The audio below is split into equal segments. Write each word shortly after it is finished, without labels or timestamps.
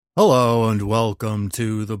Hello and welcome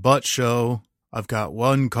to The Butt Show. I've got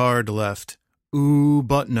one card left. Ooh,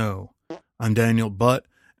 but no. I'm Daniel Butt,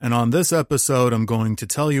 and on this episode I'm going to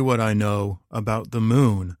tell you what I know about the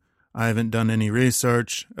moon. I haven't done any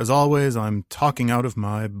research. As always, I'm talking out of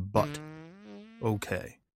my butt.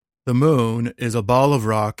 Okay. The moon is a ball of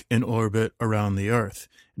rock in orbit around the Earth.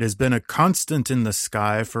 It has been a constant in the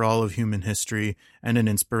sky for all of human history and an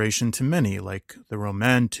inspiration to many, like the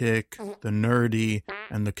romantic, the nerdy,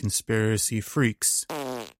 and the conspiracy freaks.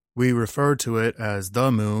 We refer to it as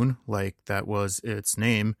the moon, like that was its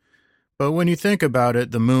name. But when you think about it,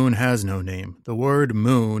 the moon has no name. The word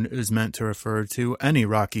moon is meant to refer to any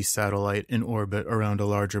rocky satellite in orbit around a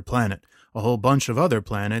larger planet. A whole bunch of other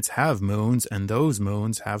planets have moons, and those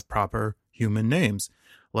moons have proper human names,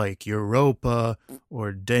 like Europa,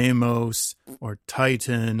 or Deimos, or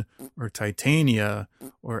Titan, or Titania,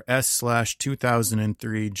 or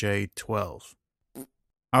S/2003J12.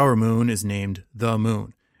 Our moon is named the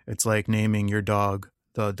moon. It's like naming your dog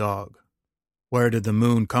the dog. Where did the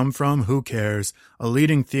moon come from? Who cares? A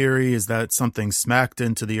leading theory is that something smacked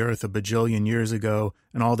into the Earth a bajillion years ago,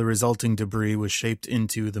 and all the resulting debris was shaped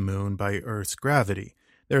into the moon by Earth's gravity.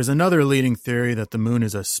 There's another leading theory that the moon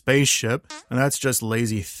is a spaceship, and that's just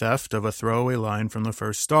lazy theft of a throwaway line from the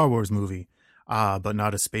first Star Wars movie. Ah, but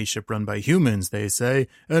not a spaceship run by humans, they say.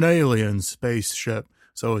 An alien spaceship.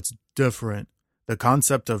 So it's different. The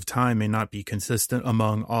concept of time may not be consistent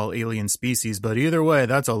among all alien species, but either way,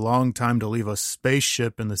 that's a long time to leave a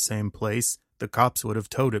spaceship in the same place. The cops would have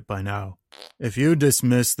towed it by now. If you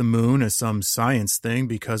dismiss the moon as some science thing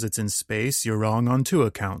because it's in space, you're wrong on two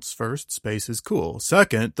accounts. First, space is cool.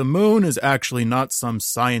 Second, the moon is actually not some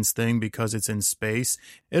science thing because it's in space.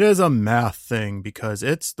 It is a math thing because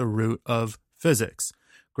it's the root of physics.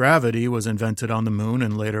 Gravity was invented on the moon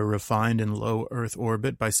and later refined in low Earth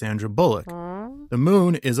orbit by Sandra Bullock. The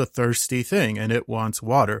moon is a thirsty thing, and it wants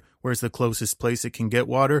water. Where's the closest place it can get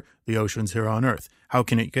water? The oceans here on Earth. How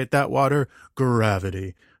can it get that water?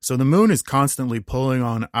 Gravity. So the moon is constantly pulling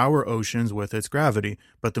on our oceans with its gravity,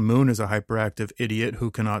 but the moon is a hyperactive idiot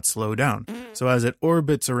who cannot slow down. So as it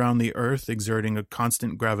orbits around the Earth, exerting a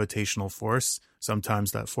constant gravitational force,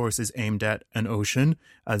 sometimes that force is aimed at an ocean,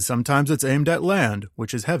 and sometimes it's aimed at land,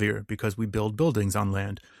 which is heavier because we build buildings on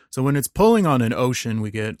land. So when it's pulling on an ocean,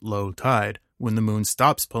 we get low tide. When the moon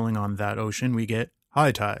stops pulling on that ocean, we get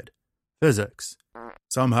high tide. Physics.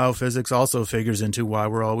 Somehow physics also figures into why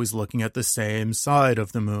we're always looking at the same side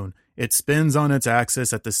of the moon. It spins on its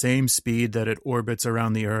axis at the same speed that it orbits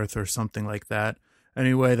around the Earth or something like that.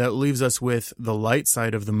 Anyway, that leaves us with the light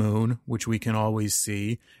side of the moon, which we can always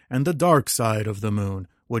see, and the dark side of the moon,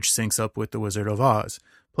 which syncs up with the Wizard of Oz.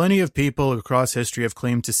 Plenty of people across history have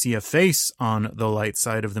claimed to see a face on the light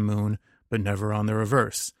side of the moon, but never on the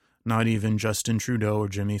reverse. Not even Justin Trudeau or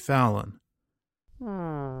Jimmy Fallon.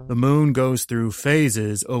 The moon goes through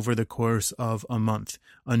phases over the course of a month.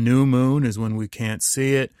 A new moon is when we can't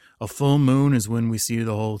see it, a full moon is when we see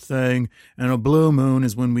the whole thing, and a blue moon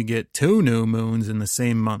is when we get two new moons in the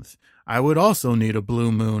same month. I would also need a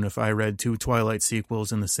blue moon if I read 2 Twilight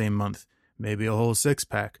sequels in the same month. Maybe a whole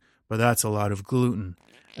 6-pack, but that's a lot of gluten.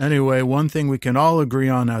 Anyway, one thing we can all agree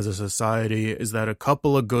on as a society is that a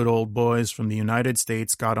couple of good old boys from the United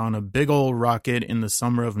States got on a big old rocket in the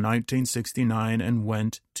summer of 1969 and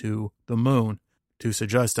went to the moon. To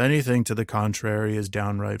suggest anything to the contrary is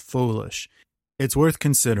downright foolish. It's worth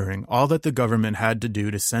considering all that the government had to do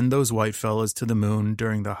to send those white fellas to the moon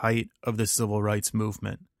during the height of the civil rights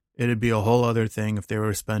movement. It'd be a whole other thing if they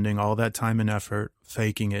were spending all that time and effort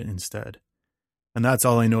faking it instead. And that's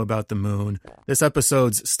all I know about the moon. This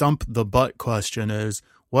episode's Stump the Butt question is,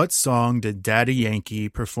 what song did Daddy Yankee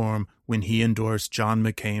perform when he endorsed John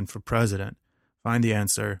McCain for president? Find the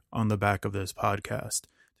answer on the back of this podcast.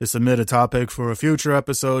 To submit a topic for a future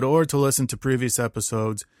episode or to listen to previous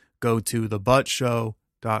epissodes, go to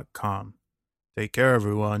thebuttshow.com. Take care,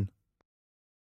 everyone.